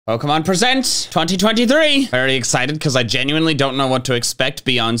Pokemon Presents 2023. Very excited because I genuinely don't know what to expect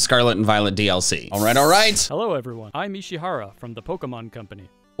beyond Scarlet and Violet DLC. All right. Hello everyone, I'm Ishihara from the Pokemon Company.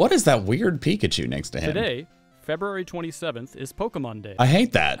 What is that weird Pikachu next to him? Today, February 27th, is Pokemon Day. I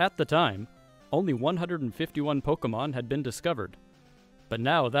hate that. At the time, only 151 Pokemon had been discovered. But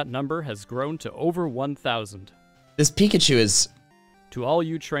now that number has grown to over 1,000. This Pikachu is... To all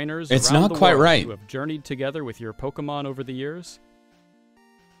you trainers it's around not the quite world right. who have journeyed together with your Pokemon over the years,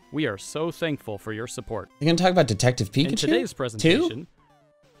 we are so thankful for your support. You gonna talk about Detective Pikachu? In today's presentation, too?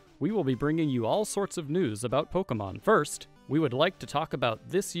 we will be bringing you all sorts of news about Pokemon. First, we would like to talk about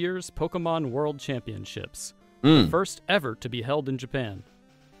this year's Pokemon World Championships, the first ever to be held in Japan.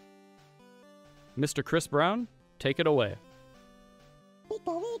 Mr. Chris Brown, take it away. What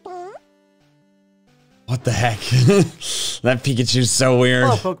the heck? That Pikachu's so weird.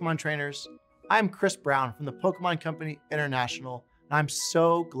 Hello, Pokemon trainers. I'm Chris Brown from the Pokemon Company International, and I'm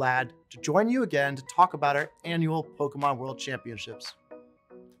so glad to join you again to talk about our annual Pokemon World Championships.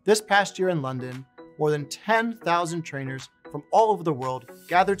 This past year in London, more than 10,000 trainers from all over the world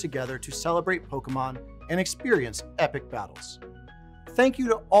gathered together to celebrate Pokemon and experience epic battles. Thank you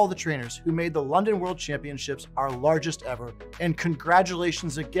to all the trainers who made the London World Championships our largest ever, and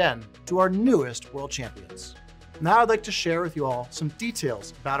congratulations again to our newest world champions. Now I'd like to share with you all some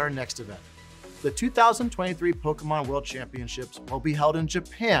details about our next event. The 2023 Pokemon World Championships will be held in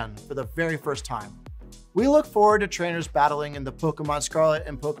Japan for the very first time. We look forward to trainers battling in the Pokemon Scarlet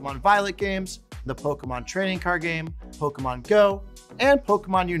and Pokemon Violet games, the Pokemon Trading Card game, Pokemon Go, and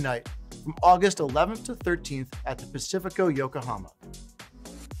Pokemon Unite from August 11th to 13th at the Pacifico Yokohama.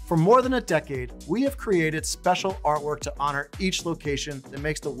 For more than a decade, we have created special artwork to honor each location that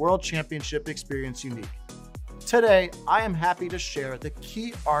makes the World Championship experience unique. Today, I am happy to share the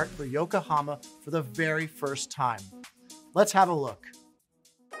key art for Yokohama for the very first time. Let's have a look.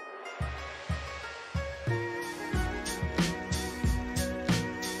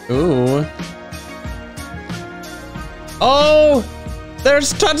 Ooh. Oh!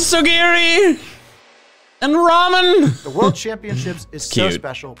 There's Tatsugiri! And ramen! The World Championships is so Cute.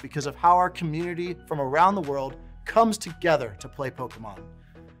 special because of how our community from around the world comes together to play Pokemon.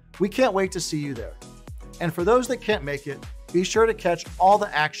 We can't wait to see you there. And for those that can't make it, be sure to catch all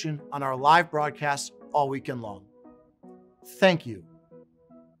the action on our live broadcasts all weekend long. Thank you.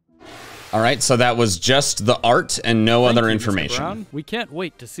 All right, so that was just the art and no Thank other you, Mr. information. Brown. We can't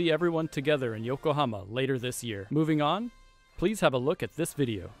wait to see everyone together in Yokohama later this year. Moving on, please have a look at this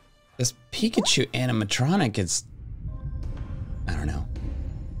video. This Pikachu animatronic is... I don't know.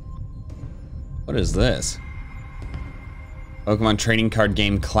 What is this? Pokemon Trading Card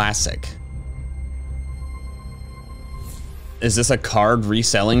Game Classic. Is this a card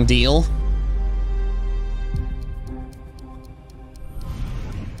reselling deal?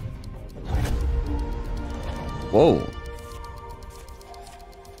 Whoa.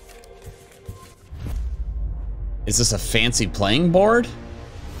 Is this a fancy playing board?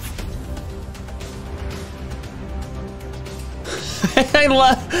 I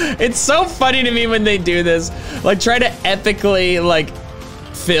love, it's so funny to me when they do this. Like, try to epically, like,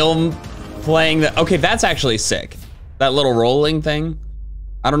 film playing the, okay, that's actually sick. That little rolling thing.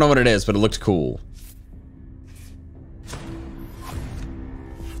 I don't know what it is, but it looked cool.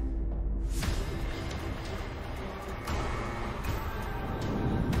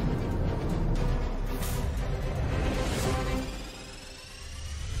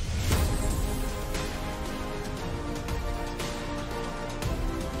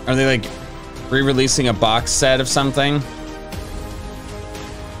 Are they like re-releasing a box set of something?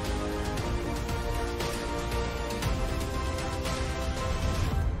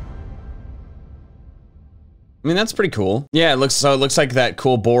 I mean, that's pretty cool. Yeah, it looks like that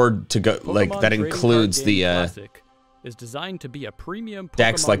cool board to go, Pokemon like that Trading includes Card the Game Classic is designed to be a premium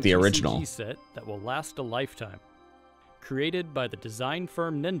decks Pokemon like the TCG original. set that will last a lifetime. Created by the design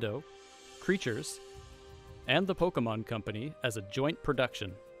firm Nintendo, Creatures, and the Pokemon Company as a joint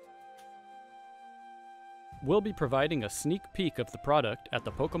production. We'll be providing a sneak peek of the product at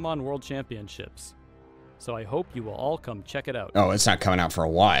the Pokemon World Championships, so I hope you will all come check it out. Oh, it's not coming out for a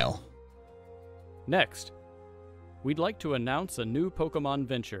while. Next, we'd like to announce a new Pokemon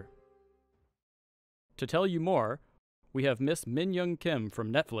venture. To tell you more, we have Miss Min Young Kim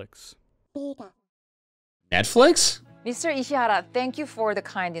from Netflix. Netflix? Mr. Ishihara, thank you for the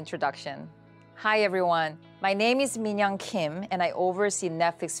kind introduction. Hi everyone, my name is Min Young Kim and I oversee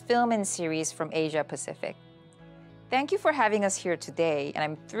Netflix film and series from Asia Pacific. Thank you for having us here today, and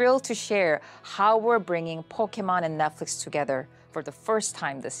I'm thrilled to share how we're bringing Pokemon and Netflix together for the first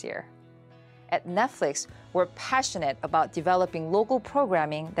time this year. At Netflix, we're passionate about developing local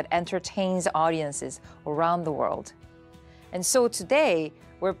programming that entertains audiences around the world. And so today,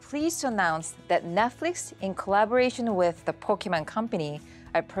 we're pleased to announce that Netflix, in collaboration with the Pokemon Company,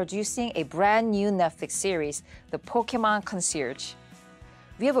 are producing a brand new Netflix series, The Pokemon Concierge.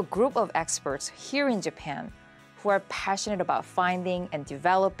 We have a group of experts here in Japan who are passionate about finding and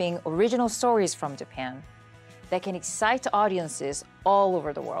developing original stories from Japan that can excite audiences all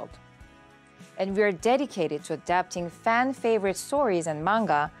over the world. And we are dedicated to adapting fan-favorite stories and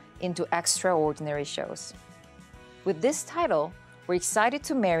manga into extraordinary shows. With this title, we're excited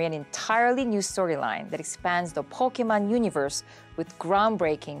to marry an entirely new storyline that expands the Pokemon universe with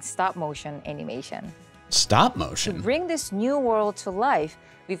groundbreaking stop-motion animation. Stop To motion? bring this new world to life,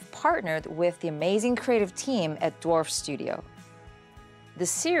 we've partnered with the amazing creative team at Dwarf Studio. The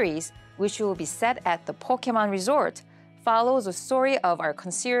series, which will be set at the Pokemon Resort, follows the story of our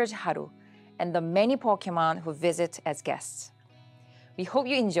concierge Haru and the many Pokemon who visit as guests. We hope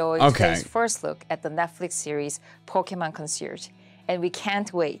you enjoy today's first look at the Netflix series Pokemon Concierge, and we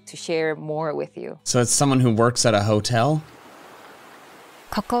can't wait to share more with you. So it's someone who works at a hotel?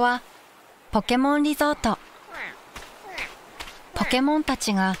 ここはポケモンリゾート。ポケモンた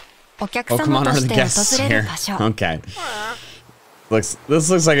ちがお客様 Pokemon と are し the て guests 訪れ here. る場所。 Okay. This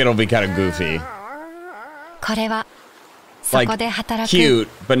looks like it'll be kind of goofy. これはそ Like こで働く cute,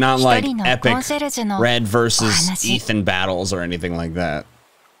 but not 一 like 人の epic コンシェルジュの Red お versus 話。 Ethan battles or anything like that.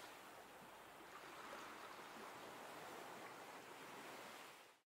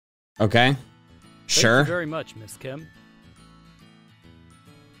 Okay. Sure. Thank you very much, Miss Kim.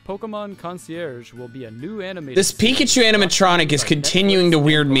 Pokemon Concierge will be a new animated This series Pikachu animatronic is by continuing Netflix to and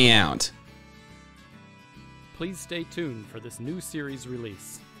weird me Pokemon. out. Please stay tuned for this new series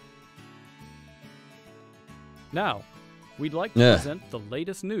release. Now, we'd like to present the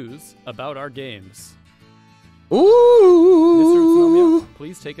latest news about our games. Mr. Ooh. Utsunomiya,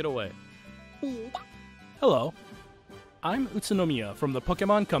 please take it away. Hello, I'm Utsunomiya from the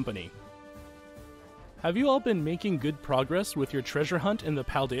Pokemon Company. Have you all been making good progress with your treasure hunt in the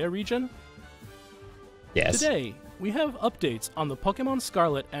Paldea region? Yes. Today, we have updates on the Pokemon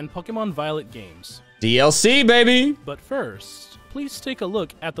Scarlet and Pokemon Violet games. DLC, baby. But first, please take a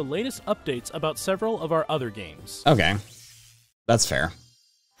look at the latest updates about several of our other games. Okay. That's fair.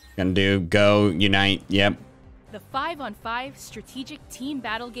 Gonna do Go, Unite, yep. The 5-on-5 strategic team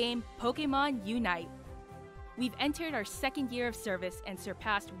battle game Pokemon Unite. We've entered our second year of service and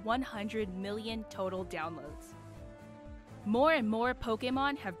surpassed 100 million total downloads. More and more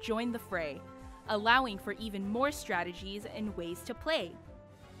Pokemon have joined the fray, allowing for even more strategies and ways to play.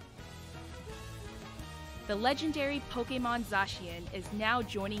 The legendary Pokemon Zacian is now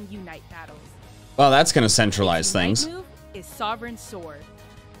joining Unite battles. Well, that's gonna centralize Its Unite things. move is Sovereign Sword.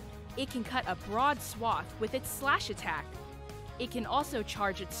 It can cut a broad swath with its slash attack. It can also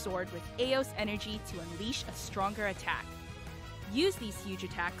charge its sword with Eos energy to unleash a stronger attack. Use these huge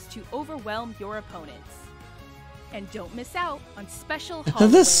attacks to overwhelm your opponents. And don't miss out on special hardware.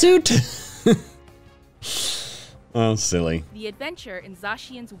 The suit. Oh, silly. The adventure in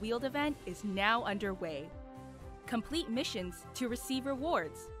Zacian's Wheeled event is now underway. Complete missions to receive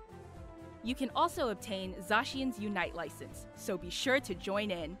rewards. You can also obtain Zacian's Unite license, so be sure to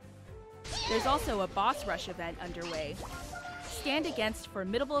join in. There's also a boss rush event underway. Stand against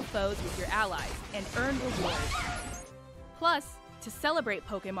formidable foes with your allies and earn rewards. Plus, to celebrate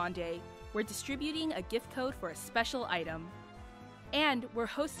Pokemon Day, we're distributing a gift code for a special item. And we're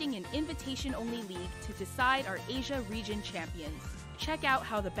hosting an invitation-only league to decide our Asia region champions. Check out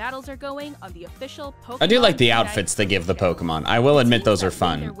how the battles are going on the official Pokemon I do like the Unite outfits they give the Social. Pokemon. I will admit Teams those are that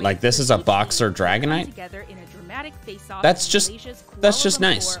win their fun. way Like this through is a each Boxer league will come Dragonite. together in a dramatic face-off That's in just- Malaysia's that's Kuala just Lumpur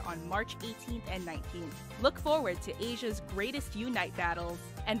nice. on March 18th and 19th. Look forward to Asia's greatest Unite battles,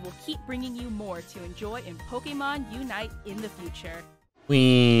 and we'll keep bringing you more to enjoy in Pokemon Unite in the future.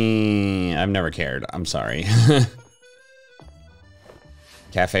 I've never cared. I'm sorry.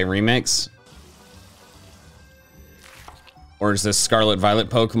 Cafe Remix? Or is this Scarlet Violet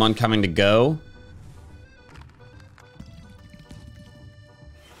Pokemon coming to Go?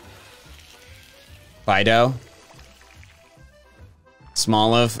 Fido?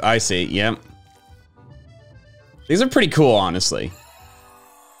 Smoliv? I see, yep. These are pretty cool, honestly.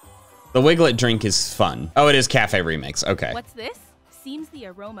 The Wiglet drink is fun. Oh, it is Cafe Remix, okay. What's this? Seems the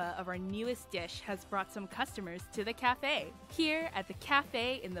aroma of our newest dish has brought some customers to the cafe. Here at the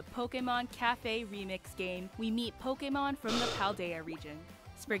cafe in the Pokemon Cafe Remix game, we meet Pokemon from the Paldea region.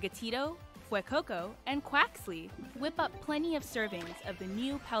 Sprigatito, Fuecoco, and Quaxley. Whip up plenty of servings of the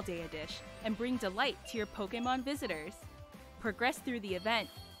new Paldea dish and bring delight to your Pokemon visitors. Progress through the event,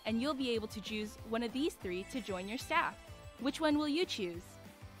 and you'll be able to choose one of these 3 to join your staff. Which one will you choose?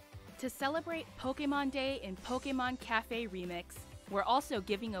 To celebrate Pokemon Day in Pokemon Cafe Remix, we're also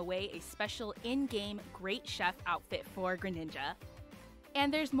giving away a special in-game Great Chef outfit for Greninja.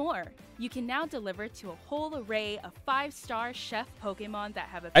 And there's more. You can now deliver to a whole array of 5-star chef Pokemon that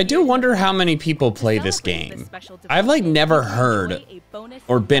have I do wonder how many people play this game. I've like never heard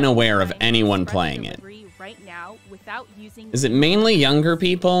or been aware of anyone playing it. Right now without using Is it mainly younger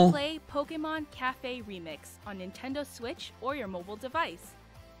people? Play Pokemon Cafe Remix on Nintendo Switch or your mobile device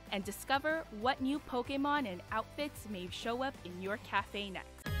and discover what new Pokemon and outfits may show up in your cafe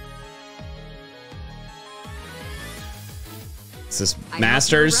next. Is this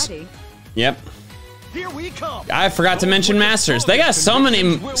Masters? Yep. Here we come. I forgot to mention Masters. They got so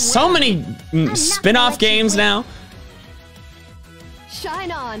many spin-off games now.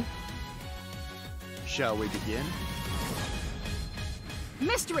 Shine on. Shall we begin?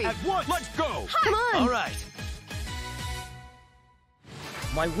 Mystery. At once. Let's go. Come on. All right.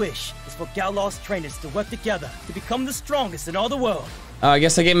 My wish is for Galor's trainers to work together to become the strongest in all the world. Oh, I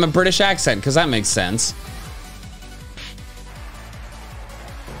guess I gave him a British accent because that makes sense.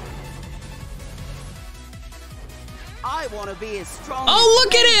 I want to be as strong. Oh,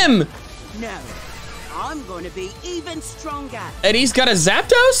 look at him! No, I'm going to be even stronger. And he's got a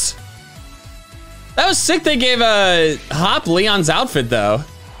Zapdos? That was sick they gave Hop Leon's outfit, though.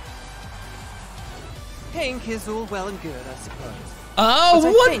 Pink is all well and good, I suppose.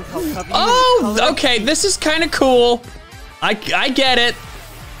 Oh, what? Oh, okay, this is kind of cool. I get it.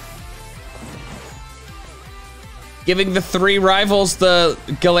 Giving the 3 rivals the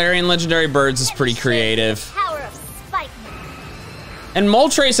Galarian legendary birds is pretty creative. And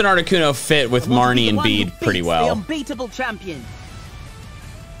Moltres and Articuno fit with Marnie and Bede pretty well. The unbeatable champion.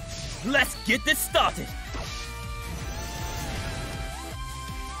 Let's get this started.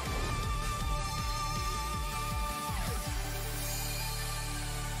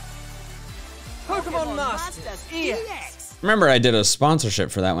 Pokemon Masters EX. Remember, I did a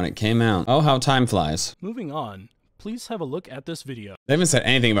sponsorship for that when it came out. Oh, how time flies. Moving on, please have a look at this video. They haven't said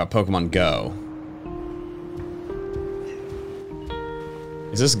anything about Pokemon Go.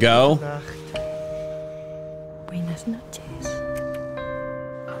 Is this Go? Buenas noches.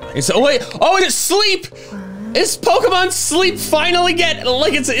 It's, oh wait, oh, it is Sleep! Is Pokemon Sleep finally get,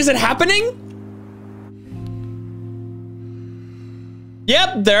 like, is it happening?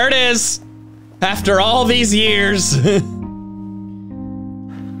 Yep, there it is. After all these years.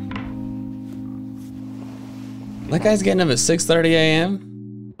 That guy's getting up at 6:30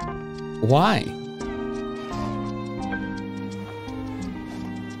 a.m.? Why?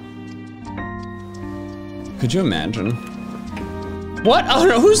 Could you imagine? What? Oh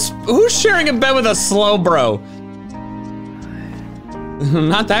no, who's sharing a bed with a slow bro?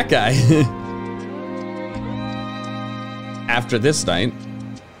 Not that guy. After this night.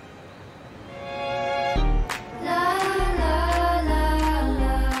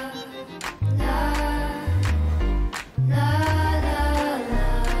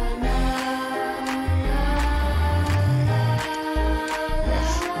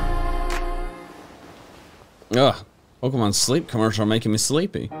 Ugh, Pokemon Sleep commercial making me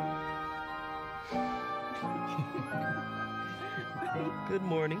sleepy. Good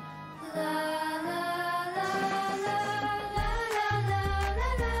morning.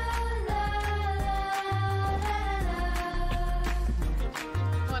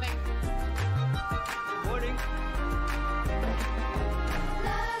 Morning.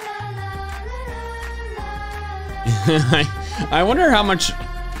 I wonder how much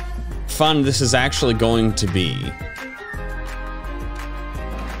fun this is actually going to be.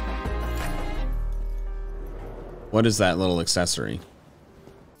 What is that little accessory?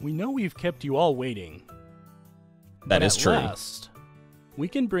 We know we've kept you all waiting. That is true. Last, we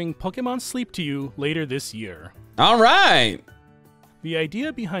can bring Pokemon Sleep to you later this year. All right. The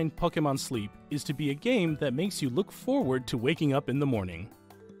idea behind Pokemon Sleep is to be a game that makes you look forward to waking up in the morning.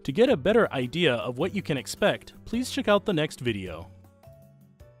 To get a better idea of what you can expect, please check out the next video.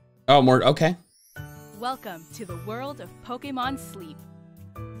 Oh, more, okay. Welcome to the world of Pokemon Sleep.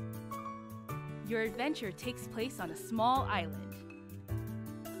 Your adventure takes place on a small island.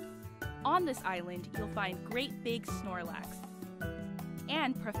 On this island, you'll find Great Big Snorlax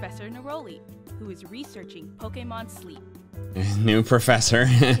and Professor Neroli, who is researching Pokemon Sleep. New professor.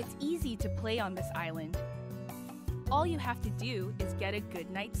 It's easy to play on this island. All you have to do is get a good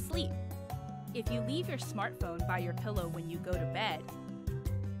night's sleep. If you leave your smartphone by your pillow when you go to bed,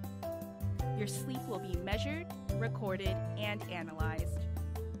 your sleep will be measured, recorded, and analyzed.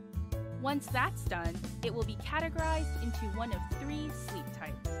 Once that's done, it will be categorized into one of 3 sleep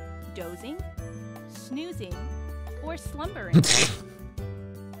types: dozing, snoozing, or slumbering.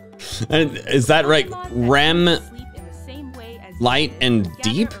 And is that right? REM, sleep in the same way as light, and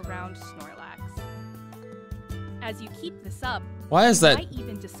deep? around Snorlax. As you keep this up, Why is that? you might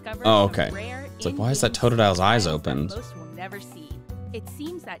even discover Oh, some okay. rare It's like, why is that in-game Totodile's eyes styles open? that most will never see. It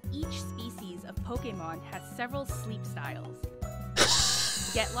seems that each species of Pokemon has several sleep styles.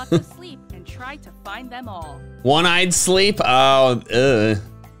 Get lots of sleep and try to find them all. One-eyed sleep? Oh, ugh.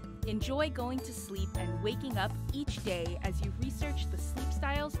 Enjoy going to sleep and waking up each day as you research the sleep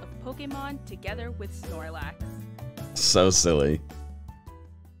styles of Pokemon together with Snorlax. So silly.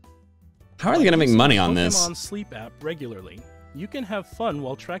 How are they gonna make money on this? Pokemon Sleep app regularly. You can have fun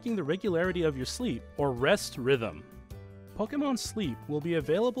while tracking the regularity of your sleep or rest rhythm. Pokemon Sleep will be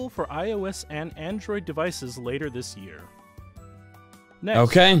available for iOS and Android devices later this year. Next,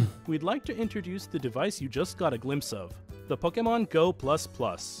 Okay. we'd like to introduce the device you just got a glimpse of, the Pokemon Go++.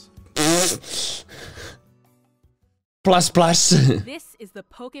 Plus. This is the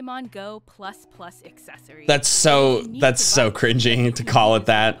Pokemon Go ++ accessory. That's so It's a new cringy device to call it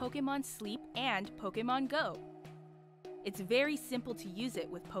that. Pokemon Sleep and Pokemon Go. It's very simple to use it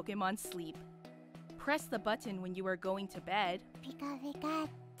with Pokemon Sleep. Press the button when you are going to bed,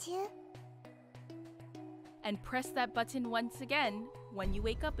 and press that button once again when you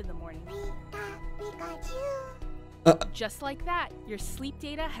wake up in the morning. Just like that, your sleep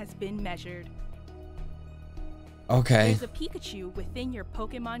data has been measured. Okay. There's a Pikachu within your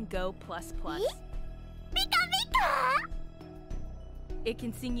Pokemon Go++. It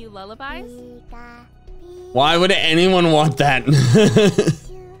can sing you lullabies, Why would anyone want that?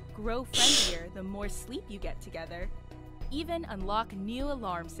 grow friendlier the more sleep you get together, even unlock new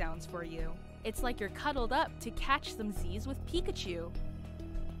alarm sounds for you. It's like you're cuddled up to catch some Z's with Pikachu.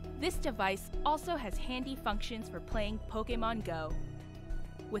 This device also has handy functions for playing Pokemon Go.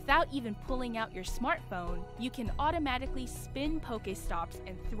 Without even pulling out your smartphone, you can automatically spin Pokestops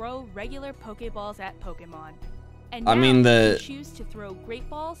and throw regular Pokeballs at Pokemon. And I now mean, you the- can choose to throw Great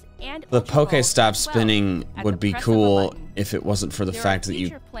Balls and The Ultra Balls Pokestop as well spinning at would the be press of a cool button. if it wasn't for the There are fact that you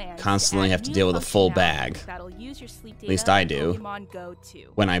future plans to constantly add have to new deal with a full functionality bag. that'll use your sleep At least data I in do. Pokemon Go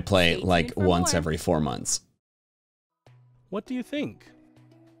too. When I play Stay like tuned for once more. every 4 months. What do you think?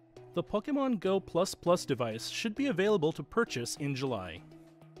 The Pokemon Go++ device should be available to purchase in July.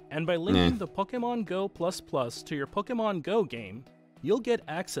 And by linking the Pokemon Go++ to your Pokemon Go game, you'll get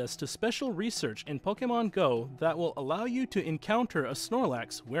access to special research in Pokemon Go that will allow you to encounter a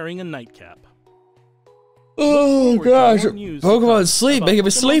Snorlax wearing a nightcap. Oh Forward to gosh, more news to Pokemon come Sleep, about making me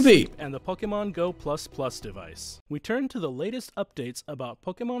Pokemon sleepy. Sleep and the Pokemon Go++ device. We turn to the latest updates about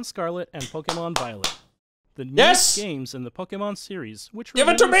Pokemon Scarlet and Pokemon Violet, the newest games in the Pokemon series, which Give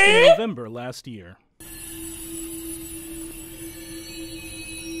it to released in me! November last year.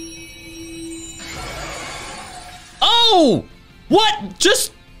 Oh! What?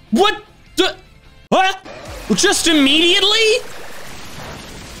 Just what? What? Just immediately?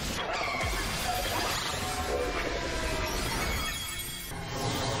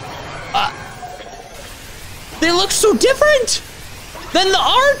 They look so different than the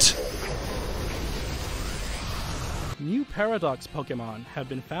art. New Paradox Pokemon have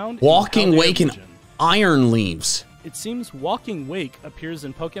been found Walking in the Wake and region. Iron Leaves. It seems Walking Wake appears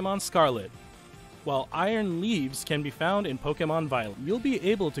in Pokemon Scarlet, while Iron Leaves can be found in Pokemon Violet. You'll be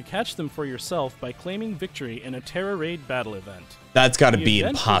able to catch them for yourself by claiming victory in a Terra Raid battle event. That's got to The be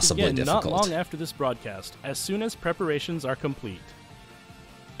event will impossibly begin difficult. Not long after this broadcast, as soon as preparations are complete.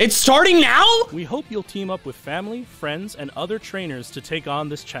 It's starting now? We hope you'll team up with family, friends, and other trainers to take on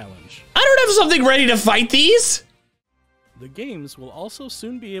this challenge. I don't have something ready to fight these. The games will also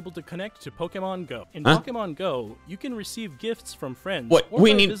soon be able to connect to Pokemon Go. In Huh? Pokemon Go, you can receive gifts from friends What? or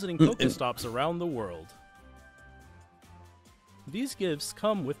We by need- visiting Pokestops around the world. These gifts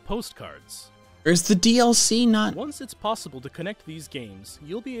come with postcards. Or is the DLC not? Once it's possible to connect these games,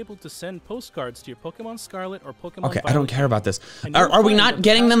 you'll be able to send postcards to your Pokemon Scarlet or Pokemon Okay, I Violet don't care about this. and Are you'll we find not that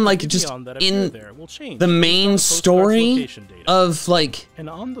getting the them like paths just beyond that appear in there will change the based on main the postcard's story location data. of like And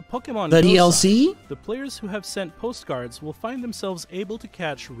on the Pokemon the Go DLC? side, the players who have sent postcards will find themselves able to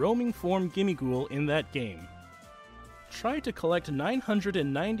catch roaming form Gimmighoul in that game. Try to collect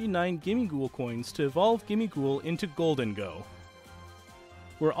 999 Gimmighoul coins to evolve Gimmighoul into Golden Go.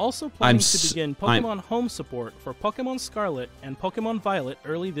 We're also planning to begin Pokemon Home support for Pokemon Scarlet and Pokemon Violet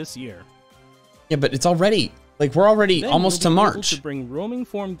early this year. Yeah, but it's already like we're already Then almost to you'll be able March. to bring roaming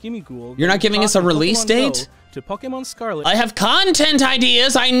form Gimmighoul You're that not we giving us caught a in release Pokemon date? Go to Pokemon Scarlet. I have content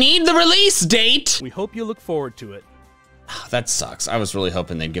ideas. I need the release date. We hope you look forward to it. That sucks. I was really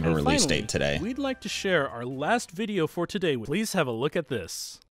hoping they'd give a release date today. We'd like to share our last video for today. Please have a look at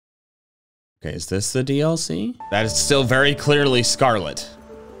this. Okay, is this the DLC? That is still very clearly Scarlet.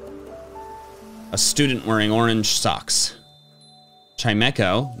 A student wearing orange socks.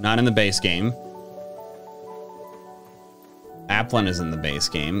 Chimeco, not in the base game. Applin is in the base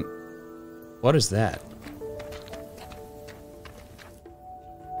game. What is that?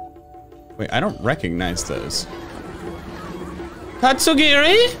 Wait, I don't recognize those.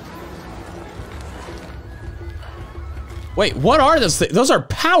 Tatsugiri? Wait, what are those things? Those are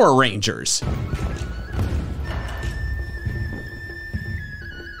Power Rangers.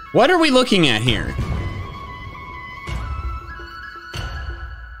 What are we looking at here?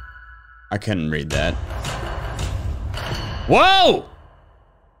 I couldn't read that. Whoa!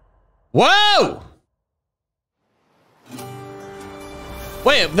 Whoa!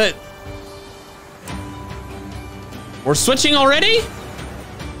 Wait, we're switching already?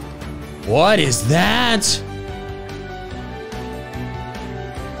 What is that?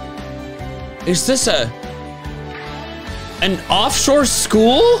 Is this an offshore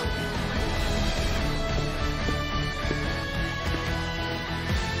school?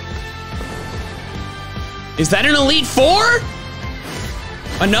 Is that an Elite Four?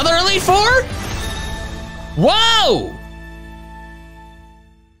 Another Elite Four? Whoa!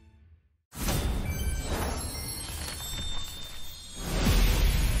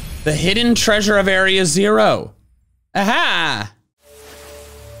 The hidden treasure of Area Zero. Aha!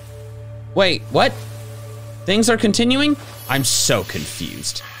 Wait, what? Things are continuing? I'm so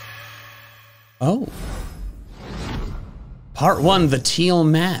confused. Oh. Part 1, the teal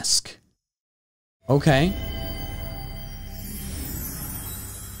mask. Okay.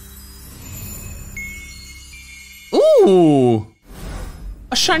 Ooh!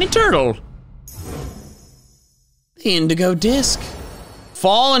 A shiny turtle. The indigo disc.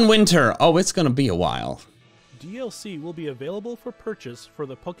 Fall and winter. Oh, it's gonna be a while. DLC will be available for purchase for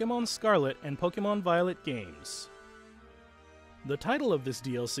the Pokemon Scarlet and Pokemon Violet games. The title of this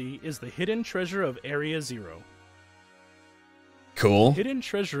DLC is The Hidden Treasure of Area Zero. Cool. Hidden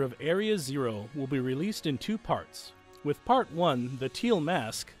Treasure of Area Zero will be released in 2 parts, with Part 1, the Teal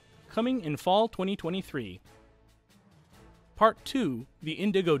Mask, coming in fall 2023. Part 2, the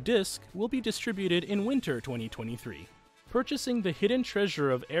Indigo Disc, will be distributed in winter 2023. Purchasing the Hidden Treasure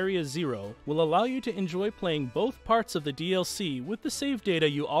of Area Zero will allow you to enjoy playing both parts of the DLC with the save data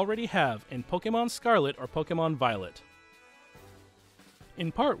you already have in Pokemon Scarlet or Pokemon Violet. In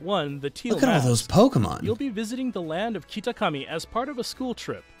Part 1, the Teal Look at Mask, all those Pokemon. You'll be visiting the land of Kitakami as part of a school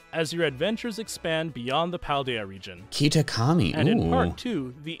trip, as your adventures expand beyond the Paldea region. Kitakami, And in ooh. Part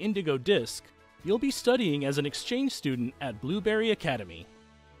 2, the Indigo Disc, you'll be studying as an exchange student at Blueberry Academy.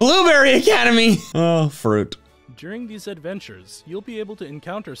 Blueberry Academy! Oh, fruit. During these adventures, you'll be able to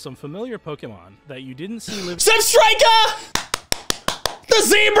encounter some familiar Pokemon that you didn't see live. Striker! The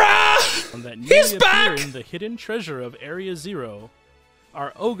zebra! That He's back! In the Hidden Treasure of Area Zero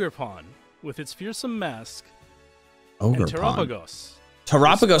are Ogerpon, with its fearsome mask, and Ogerpon. Terapagos.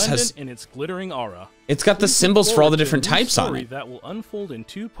 Terapagos has in its glittering aura. It's got the symbols for all the different types on it. That will unfold in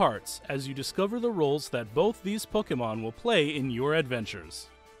 2 parts as you discover the roles that both these Pokemon will play in your adventures.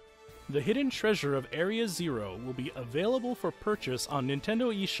 The Hidden Treasure of Area Zero will be available for purchase on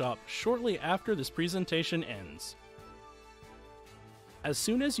Nintendo eShop shortly after this presentation ends. As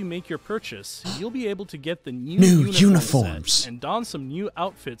soon as you make your purchase, you'll be able to get the new uniforms set and don some new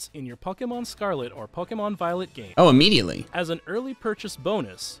outfits in your Pokemon Scarlet or Pokemon Violet game. Oh, immediately. As an early purchase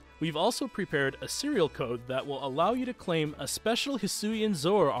bonus, we've also prepared a serial code that will allow you to claim a special Hisuian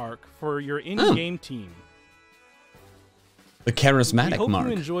Zoro arc for your in-game team. The charismatic we hope mark.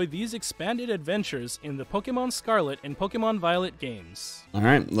 you enjoy these expanded adventures in the Pokemon Scarlet and Pokemon Violet games. All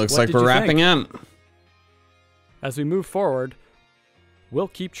right, looks like we're wrapping up. As we move forward, we'll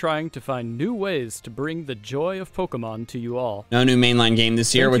keep trying to find new ways to bring the joy of Pokemon to you all. No new mainline game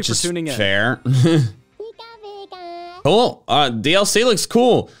this year, which is fair. Cool. DLC looks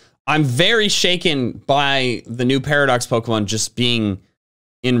cool. I'm very shaken by the new Paradox Pokemon just being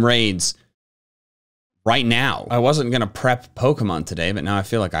in raids right now. I wasn't going to prep Pokemon today, but now I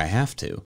feel like I have to.